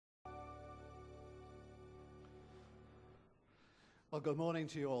Well, good morning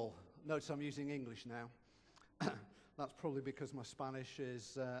to you all. Notice I'm using English now. That's probably because my Spanish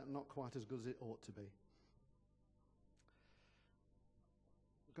is not quite as good as it ought to be.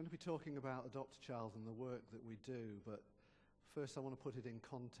 I'm going to be talking about Adopt a Child and the work that we do, but first I want to put it in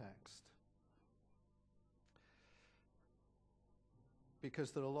context.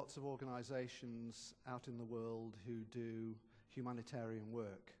 Because there are lots of organisations out in the world who do humanitarian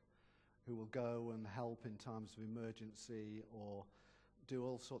work, who will go and help in times of emergency or do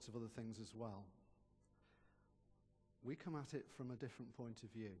all sorts of other things as well. We come at it from a different point of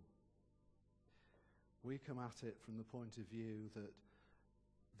view. We come at it from the point of view that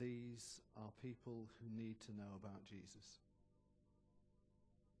these are people who need to know about Jesus.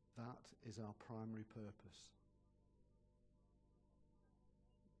 That is our primary purpose.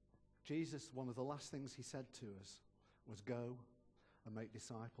 Jesus, one of the last things he said to us was go and make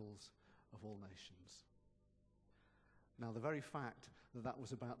disciples of all nations. Now, the very fact that that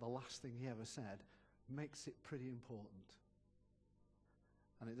was about the last thing he ever said makes it pretty important.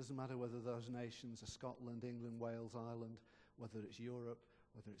 And it doesn't matter whether those nations are Scotland, England, Wales, Ireland, whether it's Europe,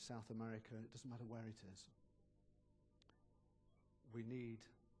 whether it's South America, it doesn't matter where it is. We need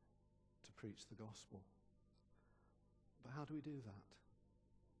to preach the gospel. But how do we do that?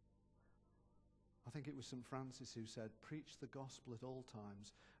 I think it was St. Francis who said, preach the gospel at all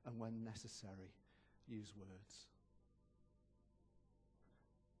times, and when necessary, use words.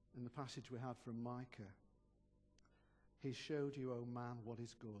 In the passage we had from Micah, he showed you, O man, what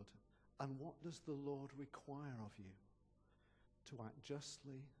is good, and what does the Lord require of you? To act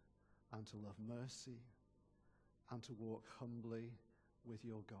justly, and to love mercy, and to walk humbly with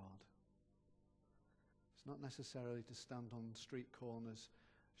your God. It's not necessarily to stand on street corners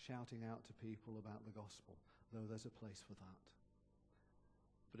shouting out to people about the gospel, though there's a place for that.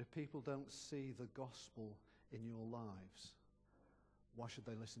 But if people don't see the gospel in your lives, why should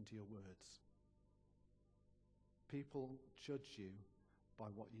they listen to your words? People judge you by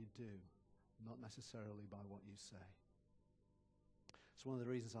what you do, not necessarily by what you say. It's one of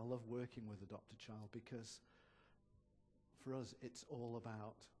the reasons I love working with Adopt a Child, because for us it's all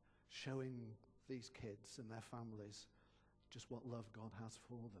about showing these kids and their families just what love God has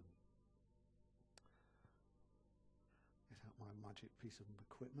for them. Get out my magic piece of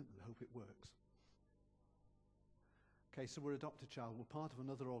equipment and hope it works. Okay, so we're Adopt a Child. We're part of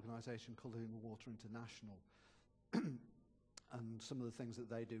another organisation called Living Water International. And some of the things that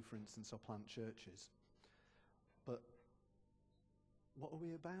they do, for instance, are plant churches. But what are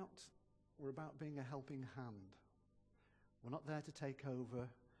we about? We're about being a helping hand. We're not there to take over.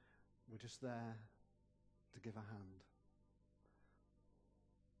 We're just there to give a hand.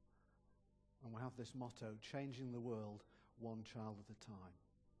 And we have this motto, changing the world one child at a time.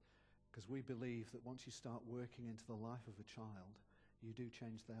 Because we believe that once you start working into the life of a child, you do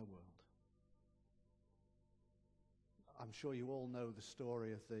change their world. I'm sure you all know the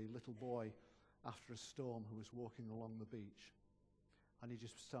story of the little boy after a storm who was walking along the beach. And he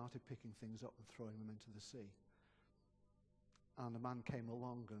just started picking things up and throwing them into the sea. And a man came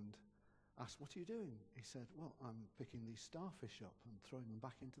along and asked, what are you doing? He said, well, I'm picking these starfish up and throwing them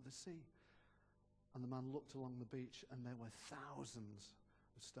back into the sea. And the man looked along the beach and there were thousands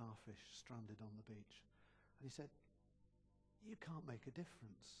of starfish stranded on the beach. And he said, you can't make a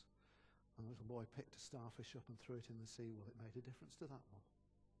difference. And the little boy picked a starfish up and threw it in the sea. Well, it made a difference to that one.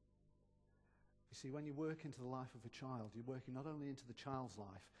 You see, when you work into the life of a child, you're working not only into the child's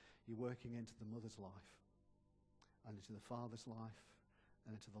life, you're working into the mother's life, and into the father's life,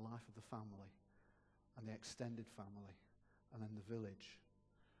 and into the life of the family, and the extended family, and then the village.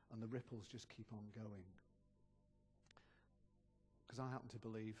 And the ripples just keep on going. Because I happen to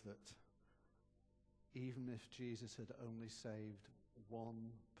believe that even if Jesus had only saved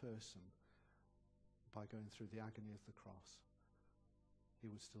one person by going through the agony of the cross, he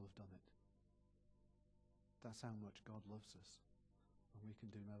would still have done it. That's how much God loves us, and we can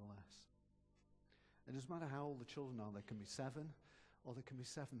do no less. It doesn't matter how old the children are. They can be 7 or they can be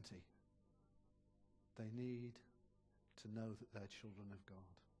 70. They need to know that they're children of God.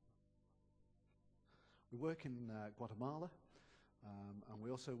 We work in Guatemala, and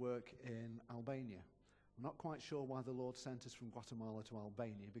we also work in Albania. We're not quite sure why the Lord sent us from Guatemala to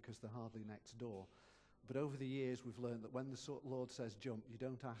Albania, because they're hardly next door. But over the years we've learned that when the Lord says jump, you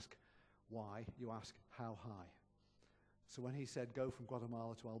don't ask why, you ask how high. So when he said go from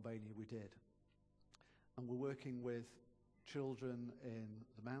Guatemala to Albania, we did. And we're working with children in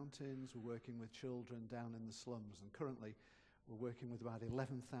the mountains, we're working with children down in the slums, and currently we're working with about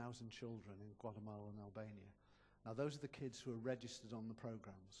 11,000 children in Guatemala and Albania. Now, those are the kids who are registered on the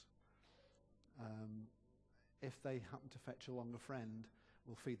programs. if they happen to fetch along a friend,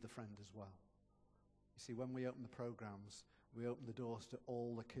 we'll feed the friend as well. You see, when we open the programs, we open the doors to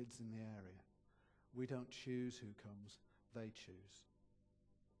all the kids in the area. We don't choose who comes, they choose.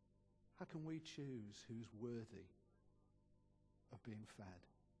 How can we choose who's worthy of being fed?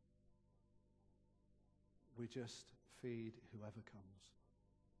 We just feed whoever comes.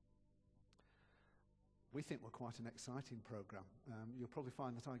 We think we're quite an exciting program. You'll probably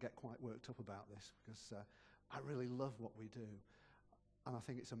find that I get quite worked up about this because I really love what we do. And I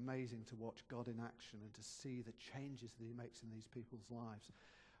think it's amazing to watch God in action and to see the changes that he makes in these people's lives.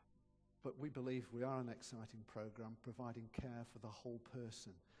 But we believe we are an exciting program, providing care for the whole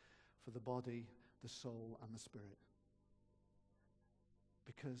person, for the body, the soul, and the spirit.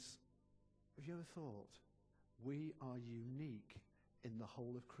 Because, have you ever thought, we are unique in the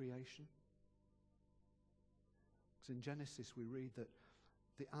whole of creation? Because in Genesis we read that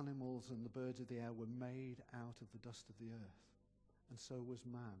the animals and the birds of the air were made out of the dust of the earth, and so was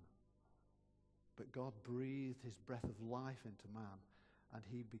man. But God breathed his breath of life into man, and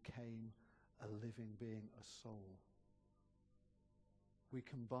he became a living being, a soul. We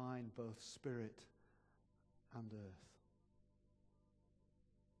combine both spirit and earth.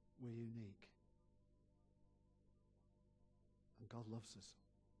 We're unique. And God loves us.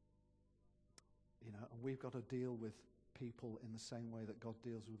 You know, and we've got to deal with people in the same way that God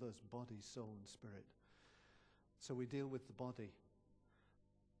deals with us, body, soul, and spirit. So we deal with the body.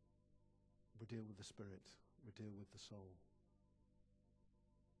 We deal with the spirit. We deal with the soul.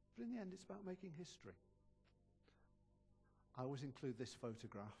 But in the end, it's about making history. I always include this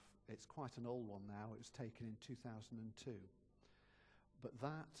photograph. It's quite an old one now. It was taken in 2002. But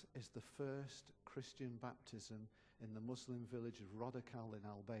that is the first Christian baptism in the Muslim village of Rodakal in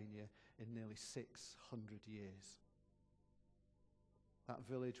Albania in nearly 600 years. That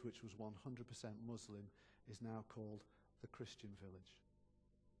village, which was 100% Muslim, is now called the Christian village.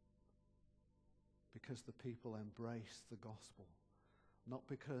 Because the people embraced the gospel, not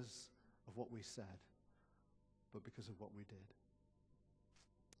because of what we said, but because of what we did.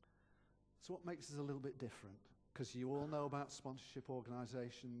 So what makes us a little bit different? Because you all know about sponsorship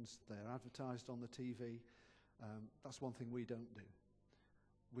organisations, they're advertised on the TV. That's one thing we don't do.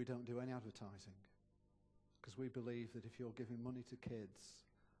 We don't do any advertising. Because we believe that if you're giving money to kids,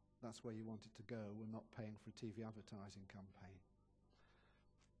 that's where you want it to go. We're not paying for a TV advertising campaign.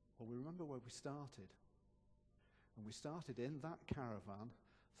 Well, we remember where we started. And we started in that caravan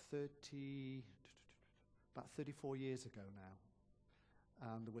about 34 years ago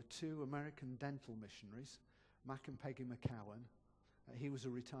now. And there were two American dental missionaries, Mac and Peggy McCowan. He was a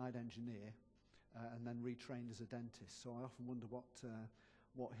retired engineer and then retrained as a dentist. So I often wonder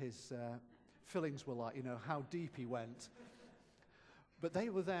what his fillings were like, you know, how deep he went. But they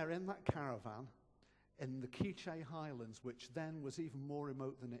were there in that caravan in the Quiche Highlands, which then was even more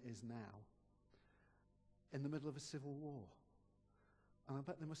remote than it is now, in the middle of a civil war. And I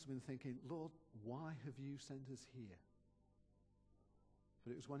bet they must have been thinking, Lord, why have you sent us here?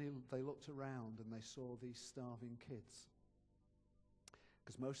 But it was when they looked around and they saw these starving kids.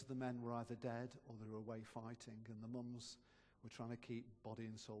 Because most of the men were either dead or they were away fighting, and the mums were trying to keep body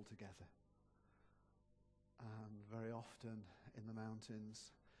and soul together. And very often in the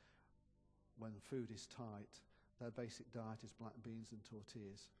mountains, when food is tight, their basic diet is black beans and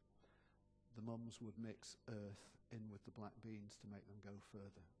tortillas. The mums would mix earth in with the black beans to make them go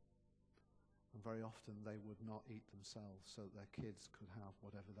further. And very often they would not eat themselves so that their kids could have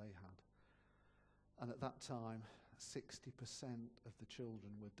whatever they had. And at that time, 60% of the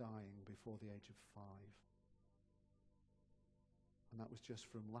children were dying before the age of 5. And that was just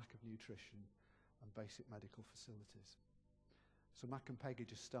from lack of nutrition and basic medical facilities. So Mac and Peggy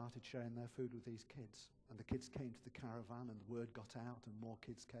just started sharing their food with these kids. And the kids came to the caravan and the word got out and more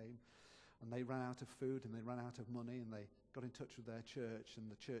kids came. And they ran out of food and they ran out of money and they got in touch with their church and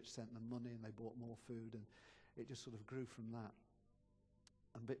the church sent them money and they bought more food, and it just sort of grew from that.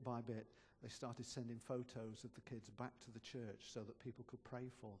 And bit by bit, they started sending photos of the kids back to the church so that people could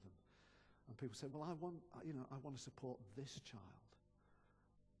pray for them. And people said, well, I want to support this child.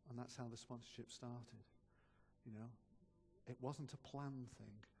 And that's how the sponsorship started. You know, it wasn't a planned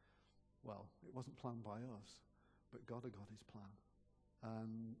thing. Well, it wasn't planned by us, but God had got his plan.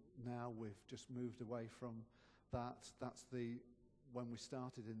 And now we've just moved away from that. When we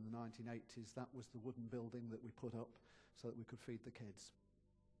started in the 1980s, that was the wooden building that we put up so that we could feed the kids.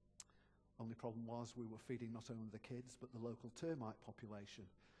 Only problem was we were feeding not only the kids, but the local termite population.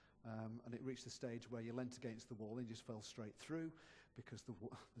 And it reached the stage where you leant against the wall and you just fell straight through because the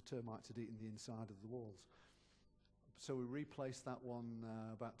termites had eaten the inside of the walls. So we replaced that one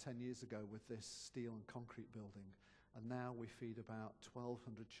about 10 years ago with this steel and concrete building, and now we feed about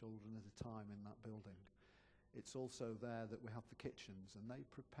 1,200 children at a time in that building. It's also there that we have the kitchens, and they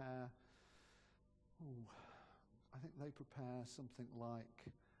prepare, I think they prepare something like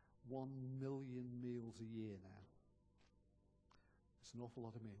 1 million meals a year now. It's an awful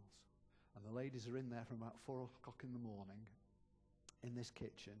lot of meals. And the ladies are in there from about 4 o'clock in the morning in this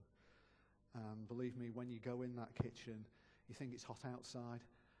kitchen. And believe me, when you go in that kitchen, you think it's hot outside.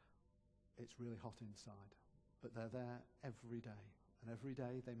 It's really hot inside. But they're there every day. And every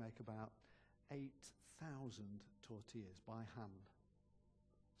day they make about 8,000 tortillas by hand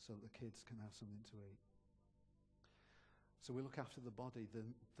so that the kids can have something to eat. So we look after the body, the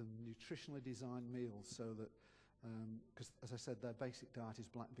nutritionally designed meals, so that, because as I said, their basic diet is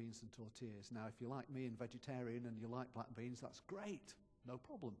black beans and tortillas. Now, if you're like me and vegetarian and you like black beans, that's great, no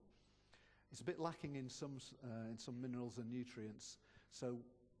problem. It's a bit lacking in some minerals and nutrients, so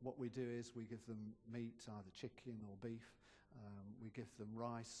what we do is we give them meat, either chicken or beef. We give them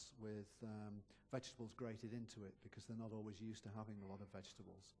rice with vegetables grated into it because they're not always used to having a lot of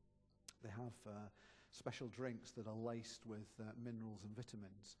vegetables. They have special drinks that are laced with minerals and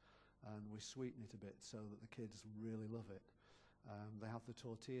vitamins, and we sweeten it a bit so that the kids really love it. They have the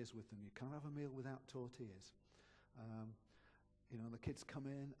tortillas with them. You can't have a meal without tortillas. The kids come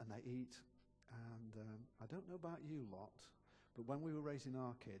in and they eat, and I don't know about you lot, but when we were raising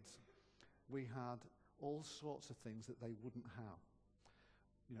our kids, we had all sorts of things that they wouldn't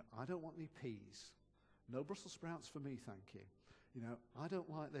have. I don't want any peas. No Brussels sprouts for me, thank you. I don't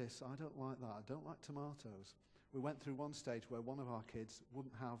like this, I don't like that, I don't like tomatoes. We went through one stage where one of our kids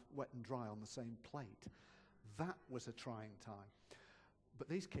wouldn't have wet and dry on the same plate. That was a trying time. But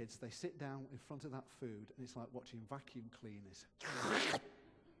these kids, they sit down in front of that food, and it's like watching vacuum cleaners.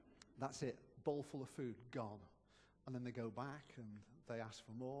 That's it, bowl full of food, gone. And then they go back, and they ask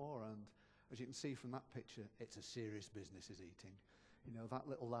for more, and as you can see from that picture, it's a serious business is eating. That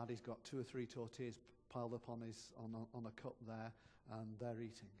little lad, he's got 2 or 3 tortillas piled up on a cup there, and they're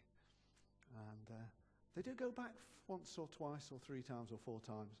eating. And they do go back once or twice or 3 times or 4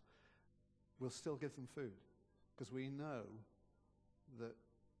 times. We'll still give them food because we know that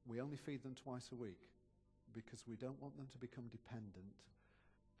we only feed them twice a week because we don't want them to become dependent,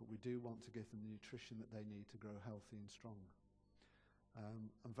 but we do want to give them the nutrition that they need to grow healthy and strong.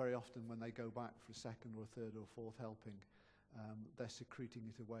 And very often when they go back for a second or a third or fourth helping, they're secreting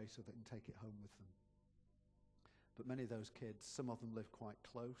it away so they can take it home with them. But many of those kids, some of them live quite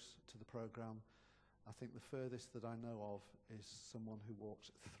close to the program. I think the furthest that I know of is someone who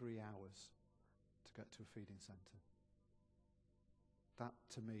walks 3 hours to get to a feeding centre. That,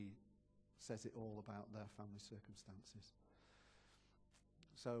 to me, says it all about their family circumstances.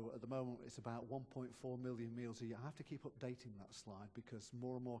 So at the moment, it's about 1.4 million meals a year. I have to keep updating that slide because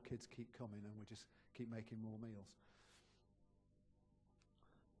more and more kids keep coming and we just keep making more meals.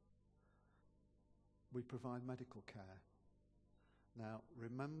 We provide medical care. Now,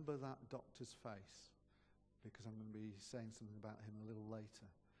 remember that doctor's face, because I'm going to be saying something about him a little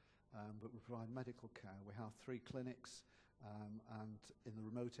later. But we provide medical care. We have 3 clinics, and in the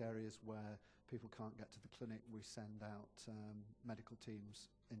remote areas where people can't get to the clinic, we send out medical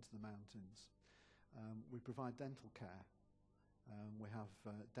teams into the mountains. We provide dental care. We have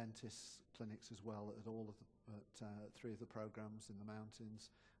dentist clinics as well at 3 of the programs in the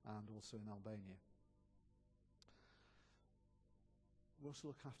mountains and also in Albania. We also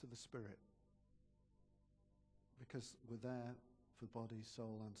look after the spirit, because we're there for body,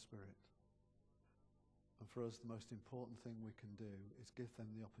 soul and spirit. And for us, the most important thing we can do is give them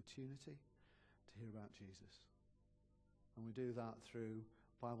the opportunity to hear about Jesus. And we do that through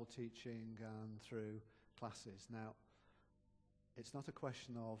Bible teaching and through classes. Now, it's not a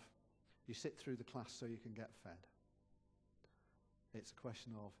question of you sit through the class so you can get fed. It's a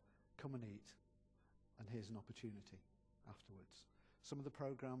question of come and eat, and here's an opportunity afterwards. Some of the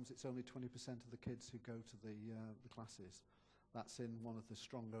programs, it's only 20% of the kids who go to the classes. That's in one of the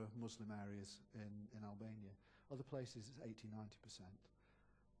stronger Muslim areas in Albania. Other places, it's 80-90%.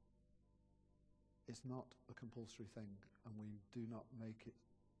 It's not a compulsory thing, and we do not make it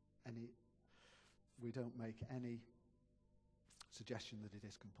we don't make any suggestion that it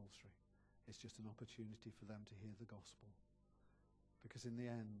is compulsory. It's just an opportunity for them to hear the gospel. Because in the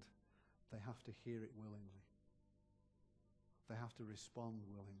end, they have to hear it willingly. They have to respond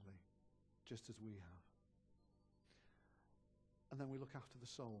willingly, just as we have. And then we look after the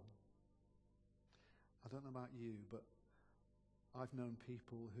soul. I don't know about you, but I've known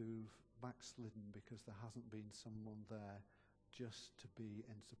people who've backslidden because there hasn't been someone there just to be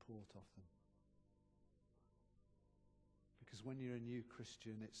in support of them. Because when you're a new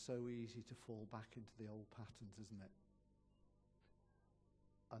Christian, it's so easy to fall back into the old patterns, isn't it?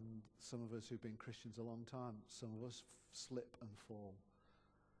 And some of us who've been Christians a long time, some of us slip and fall.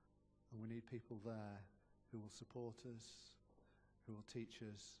 And we need people there who will support us, who will teach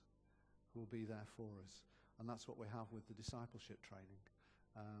us, who will be there for us. And that's what we have with the discipleship training.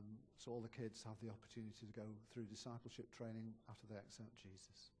 So all the kids have the opportunity to go through discipleship training after they accept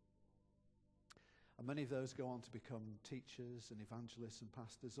Jesus. And many of those go on to become teachers and evangelists and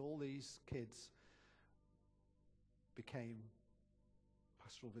pastors. All these kids became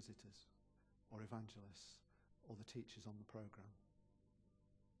pastoral visitors or evangelists or the teachers on the program.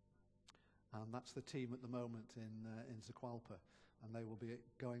 And that's the team at the moment in Zacualpa. And they will be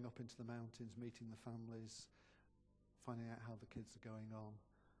going up into the mountains, meeting the families, finding out how the kids are going on,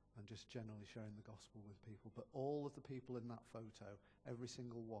 and just generally sharing the gospel with people. But all of the people in that photo, every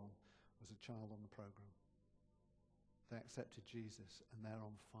single one, was a child on the program. They accepted Jesus, and they're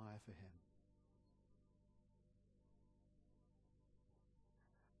on fire for him.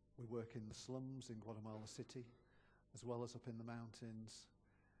 We work in the slums in Guatemala City, as well as up in the mountains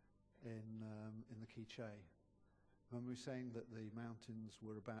in the Quiché. When we were saying that the mountains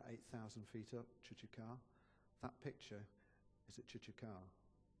were about 8,000 feet up, Chuchucar, that picture is at Chuchucar.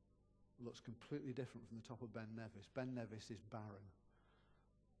 It looks completely different from the top of Ben Nevis. Ben Nevis is barren.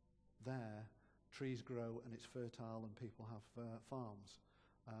 There, trees grow and it's fertile and people have farms.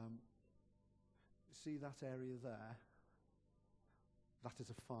 See that area there? That is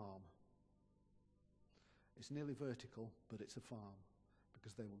a farm. It's nearly vertical, but it's a farm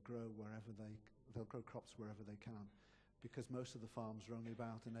because they will grow they'll grow crops wherever they can, because most of the farms are only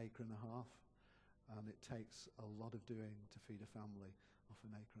about 1.5 acres, and it takes a lot of doing to feed a family off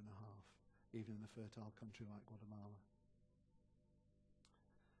 1.5 acres, even in a fertile country like Guatemala.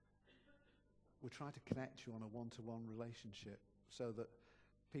 We try to connect you on a one-to-one relationship so that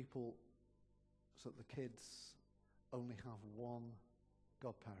the kids only have one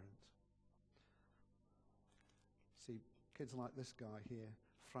godparent. See, kids like this guy here,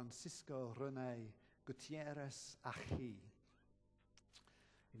 Francisco René Gutierrez Ají.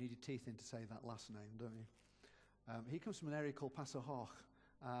 You need your teeth in to say that last name, don't you? He comes from an area called Paso Hoch,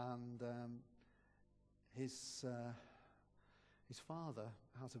 and his father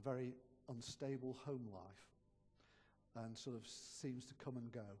has a very unstable home life and sort of seems to come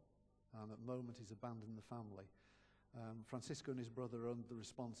and go. At the moment, he's abandoned the family. Francisco and his brother are under the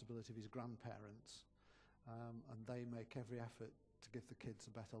responsibility of his grandparents, and they make every effort to give the kids a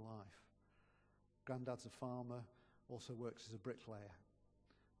better life. Granddad's a farmer, also works as a bricklayer.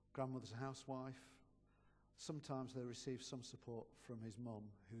 Grandmother's a housewife. Sometimes they receive some support from his mum,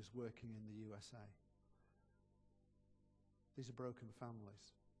 who's working in the USA. These are broken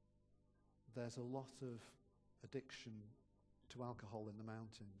families. There's a lot of addiction to alcohol in the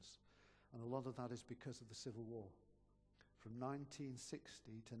mountains, and a lot of that is because of the Civil War. From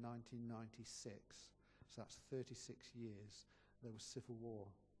 1960 to 1996, so that's 36 years, there was civil war,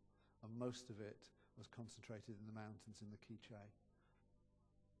 and most of it was concentrated in the mountains in the Quiché.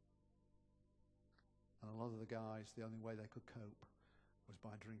 And a lot of the guys, the only way they could cope was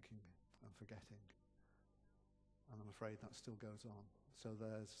by drinking and forgetting. And I'm afraid that still goes on. So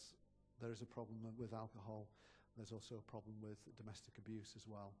there is a problem with alcohol. There's also a problem with domestic abuse as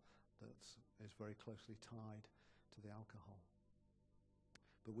well that is very closely tied to the alcohol.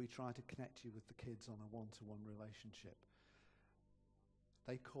 But we try to connect you with the kids on a one-to-one relationship.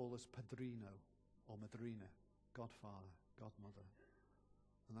 They call us padrino or madrina, godfather, godmother.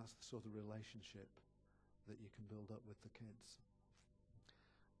 And that's the sort of relationship that you can build up with the kids.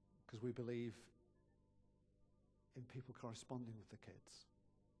 Because we believe in people corresponding with the kids.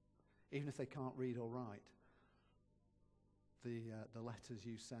 Even if they can't read or write, the letters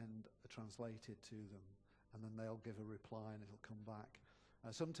you send are translated to them, and then they'll give a reply and it'll come back.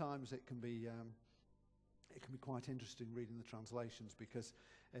 Sometimes it can be quite interesting reading the translations, because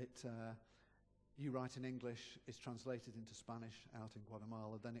you write in English, it's translated into Spanish out in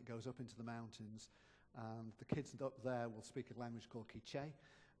Guatemala, then it goes up into the mountains, and the kids up there will speak a language called Quiché,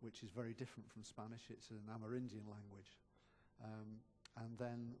 which is very different from Spanish. It's an Amerindian language. And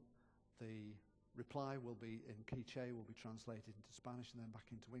then the reply will be in Quiché, will be translated into Spanish and then back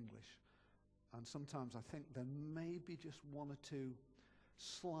into English. And sometimes I think there may be just one or two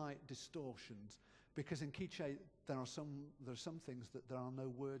slight distortions, because in Quiché there are some things that there are no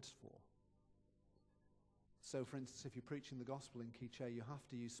words for. So, for instance, if you're preaching the gospel in Quiché, you have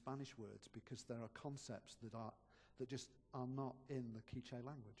to use Spanish words because there are concepts that just are not in the Quiché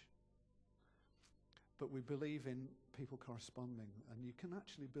language. But we believe in people corresponding, and you can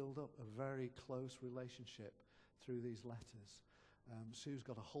actually build up a very close relationship through these letters. Sue's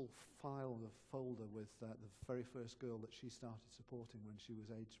got a whole folder with the very first girl that she started supporting when she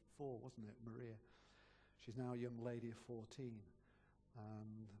was age 4, wasn't it, Maria? She's now a young lady of 14,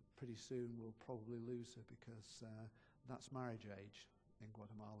 and pretty soon we'll probably lose her because that's marriage age in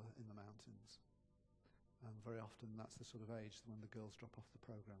Guatemala in the mountains. And very often that's the sort of age when the girls drop off the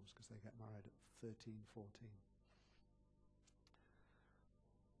programs because they get married at 13, 14.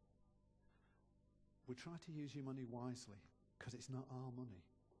 We try to use your money wisely because it's not our money.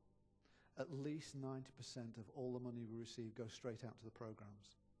 At least 90% of all the money we receive goes straight out to the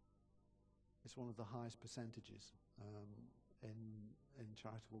programs. It's one of the highest percentages in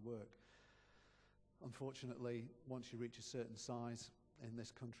charitable work. Unfortunately, once you reach a certain size in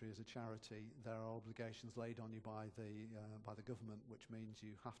this country as a charity, there are obligations laid on you by the government, which means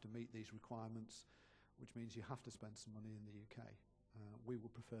you have to meet these requirements, which means you have to spend some money in the UK. We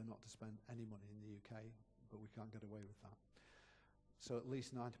would prefer not to spend any money in the UK, but we can't get away with that. So at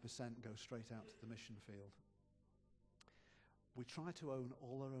least 90% goes straight out to the mission field. We try to own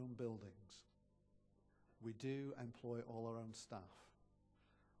all our own buildings. We do employ all our own staff,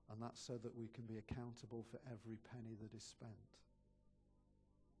 and that's so that we can be accountable for every penny that is spent.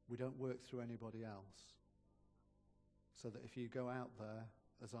 We don't work through anybody else, so that if you go out there,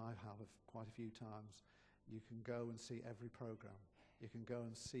 as I have quite a few times, you can go and see every program. You can go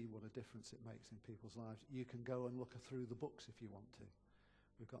and see what a difference it makes in people's lives. You can go and look through the books if you want to.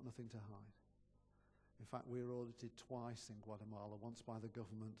 We've got nothing to hide. In fact, we were audited twice in Guatemala, once by the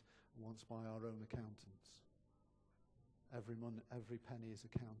government and once by our own accountants. Every penny is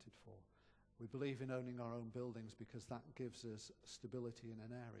accounted for. We believe in owning our own buildings because that gives us stability in an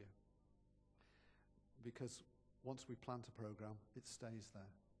area. Because once we plant a program, it stays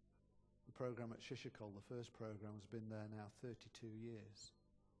there. The program at Shishakol, the first program, has been there now 32 years.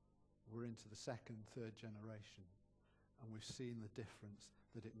 We're into the second, third generation, and we've seen the difference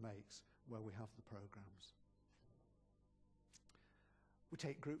that it makes where we have the programs. We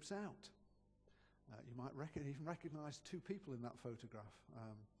take groups out. You might even recognize 2 people in that photograph.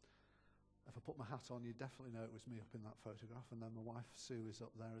 If I put my hat on, you definitely know it was me up in that photograph, and then my wife Sue is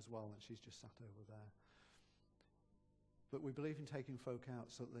up there as well, and she's just sat over there. But we believe in taking folk out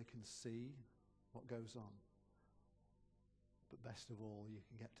so that they can see what goes on. But best of all, you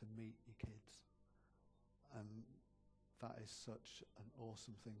can get to meet your kids. And that is such an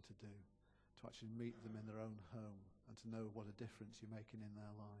awesome thing to do, to actually meet them in their own home and to know what a difference you're making in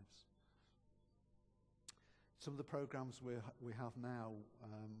their lives. Some of the programs we have now,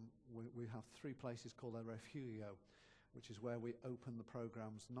 we have 3 places called El Refugio, which is where we open the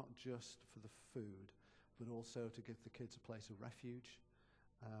programs not just for the food, but also to give the kids a place of refuge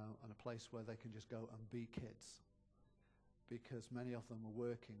and a place where they can just go and be kids, because many of them are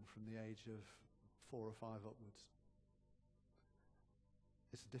working from the age of 4 or 5 upwards.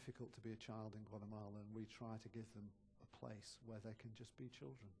 It's difficult to be a child in Guatemala, and we try to give them a place where they can just be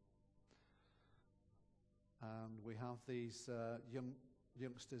children. And we have these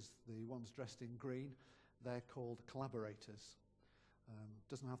youngsters, the ones dressed in green, they're called collaborators.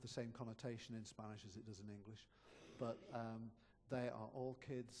 Doesn't have the same connotation in Spanish as it does in English, but they are all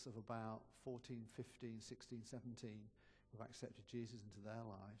kids of about 14, 15, 16, 17 who've accepted Jesus into their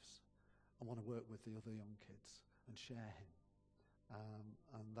lives and want to work with the other young kids and share him.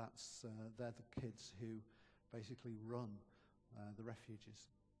 And they're the kids who basically run the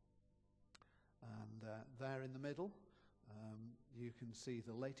refuges. And there in the middle, you can see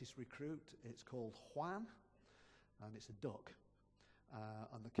the latest recruit. It's called Juan, and it's a duck.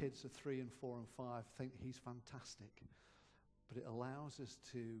 And the kids of 3 and 4 and 5 think he's fantastic. But it allows us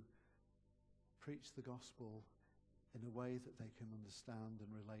to preach the gospel in a way that they can understand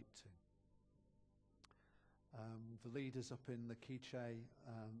and relate to. The leaders up in the Quiche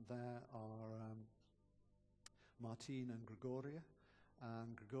there are Martin and Gregoria.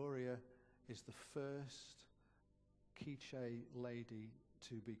 And Gregoria is the first Quiche lady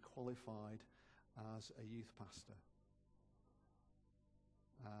to be qualified as a youth pastor.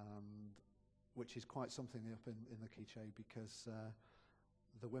 Which is quite something up in the Quiche, because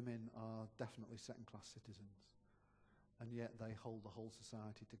the women are definitely second-class citizens, and yet they hold the whole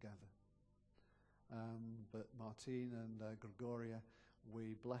society together. But Martine and Gregoria,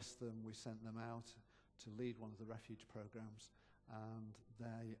 we blessed them, we sent them out to lead one of the refuge programs, and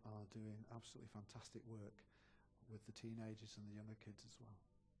they are doing absolutely fantastic work with the teenagers and the younger kids as well.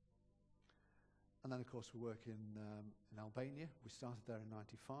 And then, of course, we work in Albania. We started there in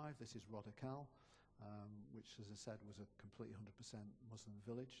 '95. This is Rodakal, which, as I said, was a completely 100% Muslim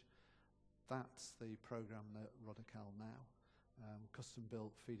village. That's the program at Rodakal now.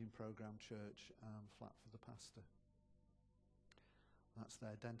 custom-built feeding program church, flat for the pastor. That's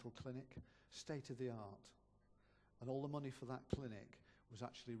their dental clinic, state-of-the-art. And all the money for that clinic was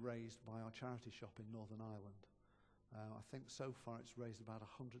actually raised by our charity shop in Northern Ireland. I think so far it's raised about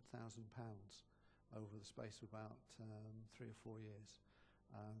 £100,000 over the space of about 3 or 4 years.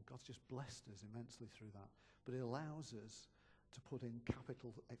 God's just blessed us immensely through that. But it allows us to put in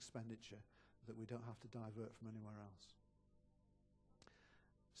capital expenditure that we don't have to divert from anywhere else.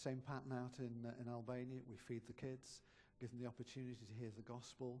 Same pattern out in Albania. We feed the kids, give them the opportunity to hear the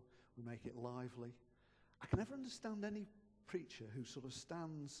gospel. We make it lively. I can never understand any preacher who sort of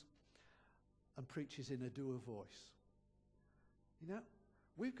stands and preaches in a doer voice. You know,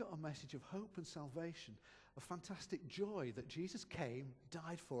 we've got a message of hope and salvation, a fantastic joy that Jesus came,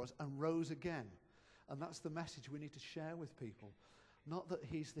 died for us, and rose again. And that's the message we need to share with people. Not that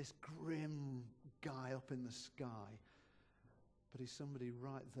he's this grim guy up in the sky, but he's somebody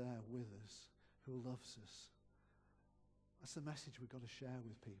right there with us who loves us. That's the message we've got to share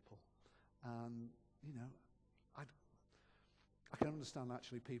with people. And, you know, I can understand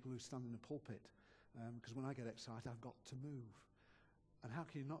actually people who stand in a pulpit, because when I get excited, I've got to move. And how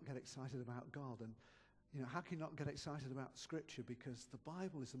can you not get excited about God? And, you know, how can you not get excited about Scripture? Because the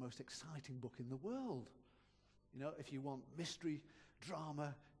Bible is the most exciting book in the world. You know, if you want mystery,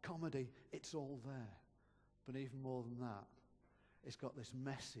 drama, comedy, it's all there. But even more than that, it's got this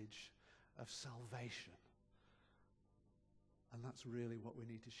message of salvation. And that's really what we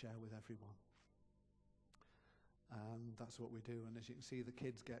need to share with everyone. And that's what we do. And as you can see, the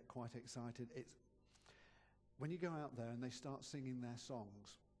kids get quite excited. When you go out there and they start singing their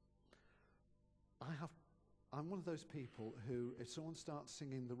songs, I'm one of those people who, if someone starts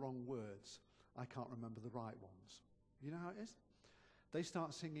singing the wrong words, I can't remember the right ones. You know how it is? They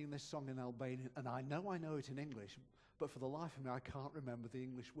start singing this song in Albanian, and I know it in English, but for the life of me, I can't remember the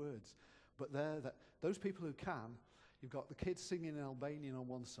English words. But those people who can, you've got the kids singing in Albanian on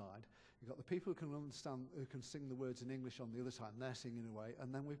one side, you've got the people who can sing the words in English on the other side, and they're singing away,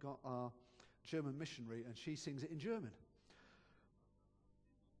 and then we've got our German missionary, and she sings it in German.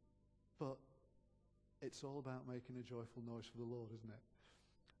 But it's all about making a joyful noise for the Lord, isn't it?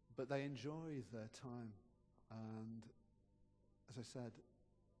 But they enjoy their time. And as I said,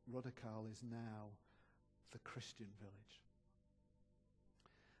 Rudakal is now the Christian village.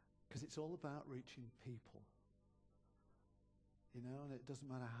 Because it's all about reaching people. You know, and it doesn't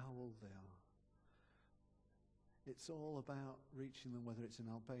matter how old they are. It's all about reaching them, whether it's in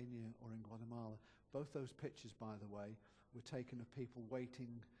Albania or in Guatemala. Both those pictures, by the way, were taken of people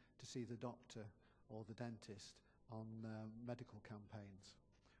waiting to see the doctor or the dentist on medical campaigns.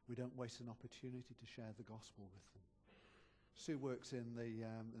 We don't waste an opportunity to share the gospel with them. Sue works in the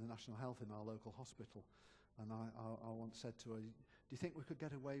National Health in our local hospital, and I once said to her, "Do you think we could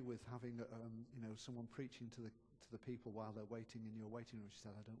get away with having someone preaching to the people while they're waiting in your waiting room?" She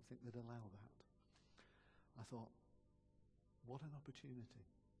said, "I don't think they'd allow that." I thought, what an opportunity.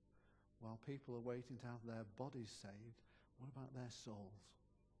 While people are waiting to have their bodies saved, what about their souls?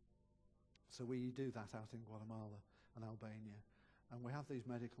 So we do that out in Guatemala and Albania. And we have these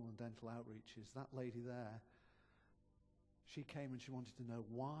medical and dental outreaches. That lady there, she came and she wanted to know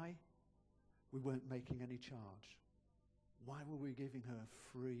why we weren't making any charge. Why were we giving her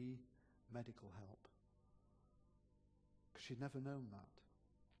free medical help? Because she'd never known that.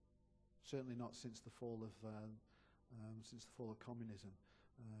 Certainly not since the fall of communism.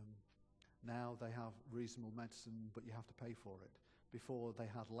 Now they have reasonable medicine, but you have to pay for it. Before they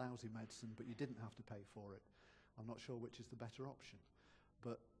had lousy medicine, but you didn't have to pay for it. I'm not sure which is the better option.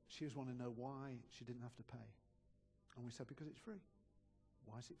 But she was wanting to know why she didn't have to pay. And we said, because it's free.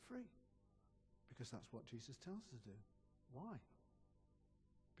 Why is it free? Because that's what Jesus tells us to do. Why?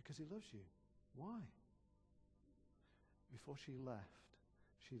 Because he loves you. Why? Before she left,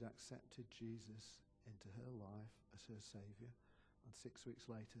 she'd accepted Jesus into her life as her Saviour. And 6 weeks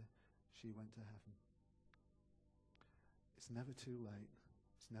later, she went to heaven. It's never too late.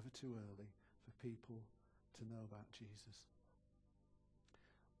 It's never too early for people to know about Jesus.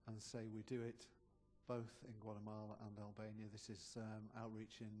 And say we do it both in Guatemala and Albania. This is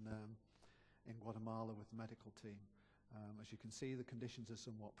outreach in Guatemala with the medical team. As you can see, the conditions are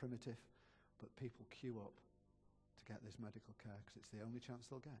somewhat primitive, but people queue up to get this medical care because it's the only chance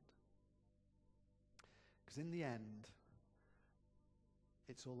they'll get. Because in the end,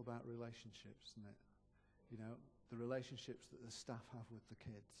 it's all about relationships, isn't it? You know, the relationships that the staff have with the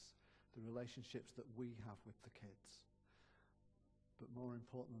kids, the relationships that we have with the kids. But more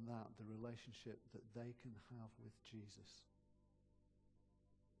important than that, the relationship that they can have with Jesus.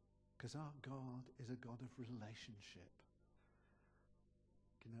 Because our God is a God of relationship.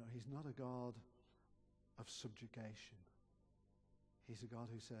 You know, he's not a God of subjugation. He's a God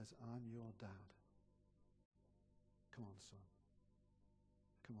who says, I'm your dad. Come on, son.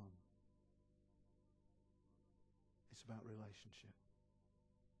 Come on. It's about relationship.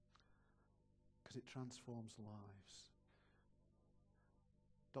 Because it transforms lives.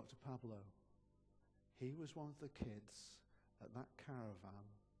 Dr. Pablo, he was one of the kids at that caravan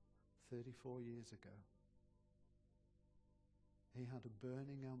 34 years ago. He had a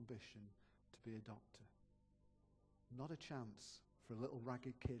burning ambition to be a doctor. Not a chance for a little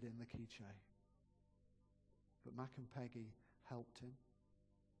ragged kid in the quiche. But Mac and Peggy helped him,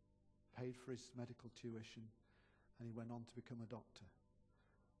 paid for his medical tuition, and he went on to become a doctor.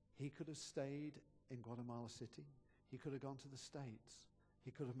 He could have stayed in Guatemala City. He could have gone to the States.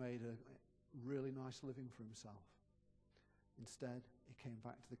 He could have made a really nice living for himself. Instead, he came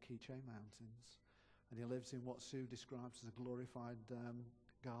back to the Quiche Mountains, and he lives in what Sue describes as a glorified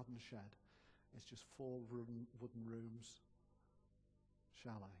garden shed. It's just 4 wooden rooms,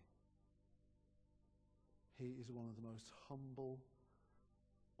 chalet. He is one of the most humble,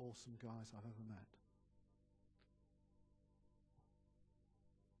 awesome guys I've ever met.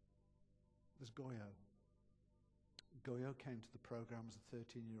 There's Goyo. Goyo came to the program as a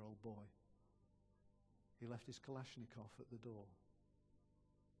 13-year-old boy. He left his Kalashnikov at the door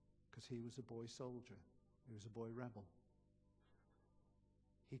because he was a boy soldier. He was a boy rebel.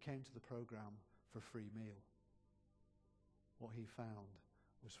 He came to the program for a free meal. What he found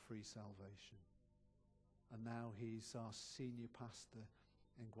was free salvation. And now he's our senior pastor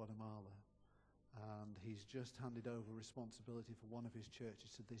in Guatemala. And he's just handed over responsibility for one of his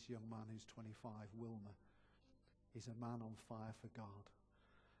churches to this young man who's 25, Wilmer. He's a man on fire for God.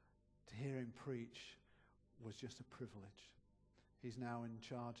 To hear him preach was just a privilege. He's now in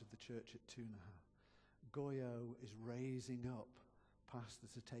charge of the church at Tunaha. Goyo is raising up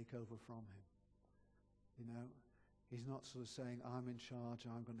pastors to take over from him. You know, he's not sort of saying, I'm in charge,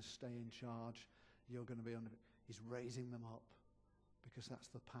 I'm going to stay in charge, you're going to be under. He's raising them up because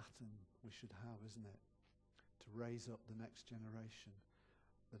that's the pattern we should have, isn't it? To raise up the next generation,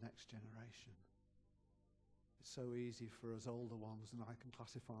 the next generation. It's so easy for us older ones, and I can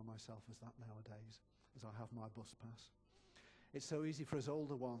classify myself as that nowadays, as I have my bus pass. It's so easy for us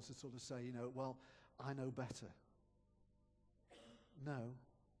older ones to sort of say, you know, well, I know better. No,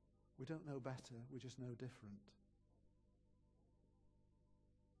 we don't know better, we just know different.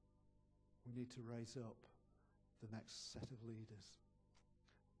 We need to raise up the next set of leaders.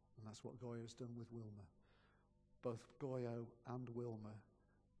 And that's what Goyo's done with Wilmer. Both Goyo and Wilmer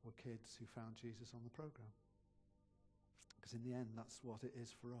were kids who found Jesus on the program. Because in the end, that's what it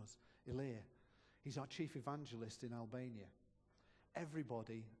is for us. Ilir, he's our chief evangelist in Albania.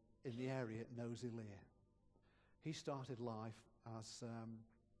 Everybody in the area knows Ilir. He started life as,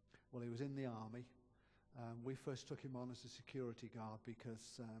 he was in the army. We first took him on as a security guard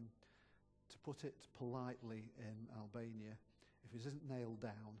because, to put it politely in Albania, if it isn't nailed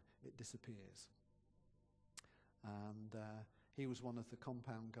down, it disappears. And he was one of the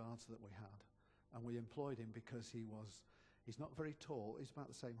compound guards that we had. And we employed him because he's not very tall. He's about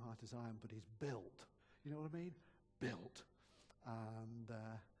the same height as I am, but he's built. You know what I mean? Built. And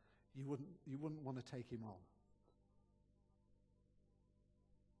you wouldn't want to take him on.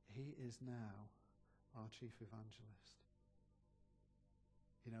 He is now our chief evangelist.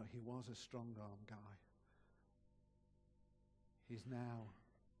 You know, he was a strong-arm guy. He's now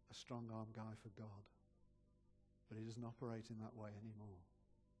a strong-arm guy for God. But he doesn't operate in that way anymore.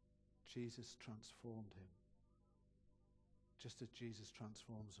 Jesus transformed him, just as Jesus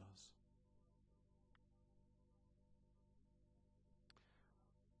transforms us.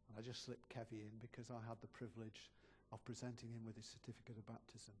 And I just slipped Kevy in because I had the privilege of presenting him with his certificate of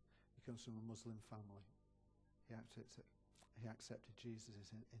baptism. He comes from a Muslim family. He accepted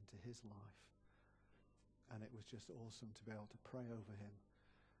Jesus into his life. And it was just awesome to be able to pray over him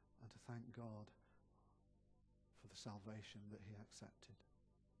and to thank God for the salvation that he accepted.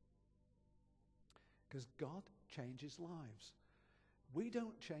 Because God changes lives. We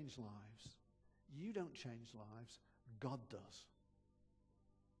don't change lives. You don't change lives. God does.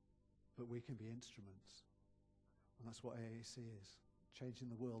 But we can be instruments. And that's what AAC is. Changing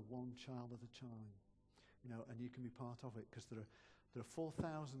the world one child at a time. You know, and you can be part of it because there are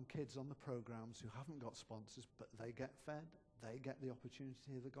 4,000 kids on the programs who haven't got sponsors, but they get fed. They get the opportunity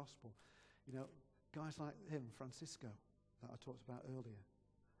to hear the gospel. You know, guys like him, Francisco, that I talked about earlier.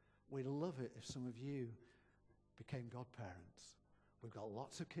 We'd love it if some of you became godparents. We've got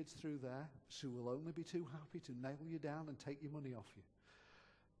lots of kids through there. Sue will only be too happy to nail you down and take your money off you.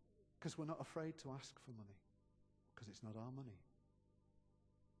 Because we're not afraid to ask for money. Because it's not our money.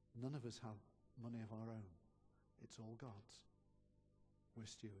 None of us have money of our own. It's all God's. We're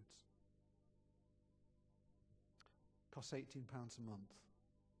stewards. Costs £18 a month.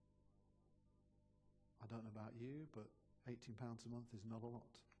 I don't know about you, but £18 a month is not a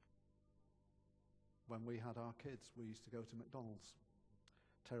lot. When we had our kids, we used to go to McDonald's.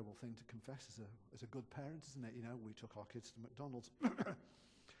 Terrible thing to confess as a good parent, isn't it? You know, we took our kids to McDonald's.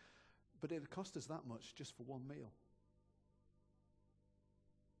 But it cost us that much just for one meal.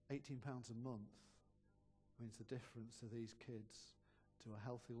 £18 a month means the difference to these kids to a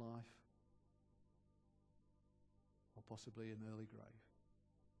healthy life or possibly an early grave.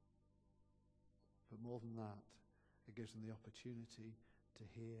 But more than that, it gives them the opportunity to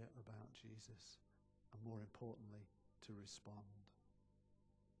hear about Jesus and, more importantly, to respond.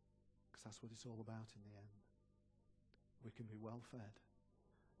 Because that's what it's all about in the end. We can be well fed,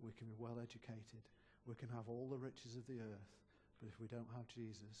 we can be well educated, we can have all the riches of the earth, but if we don't have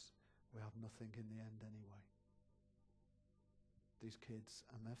Jesus, we have nothing in the end anyway. These kids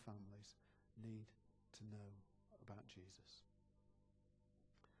and their families need to know about Jesus.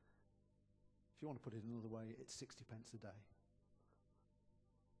 If you want to put it another way, it's 60 pence a day.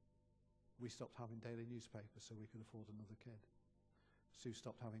 We stopped having daily newspapers so we could afford another kid. Sue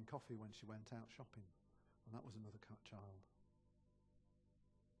stopped having coffee when she went out shopping, and that was another child.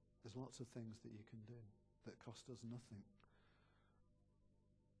 There's lots of things that you can do that cost us nothing,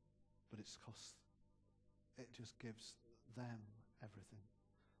 but it just gives them everything.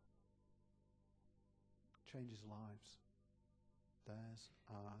 Changes lives, theirs,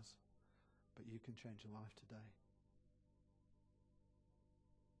 ours, but you can change a life today.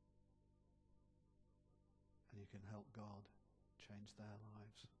 And you can help God change their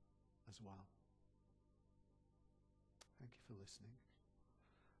lives as well. Thank you for listening.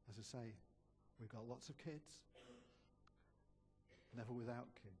 As I say, we've got lots of kids, never without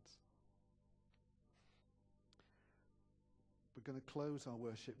kids. We're going to close our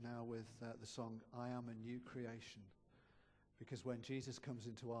worship now with the song, I Am a New Creation. Because when Jesus comes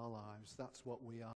into our lives, that's what we are.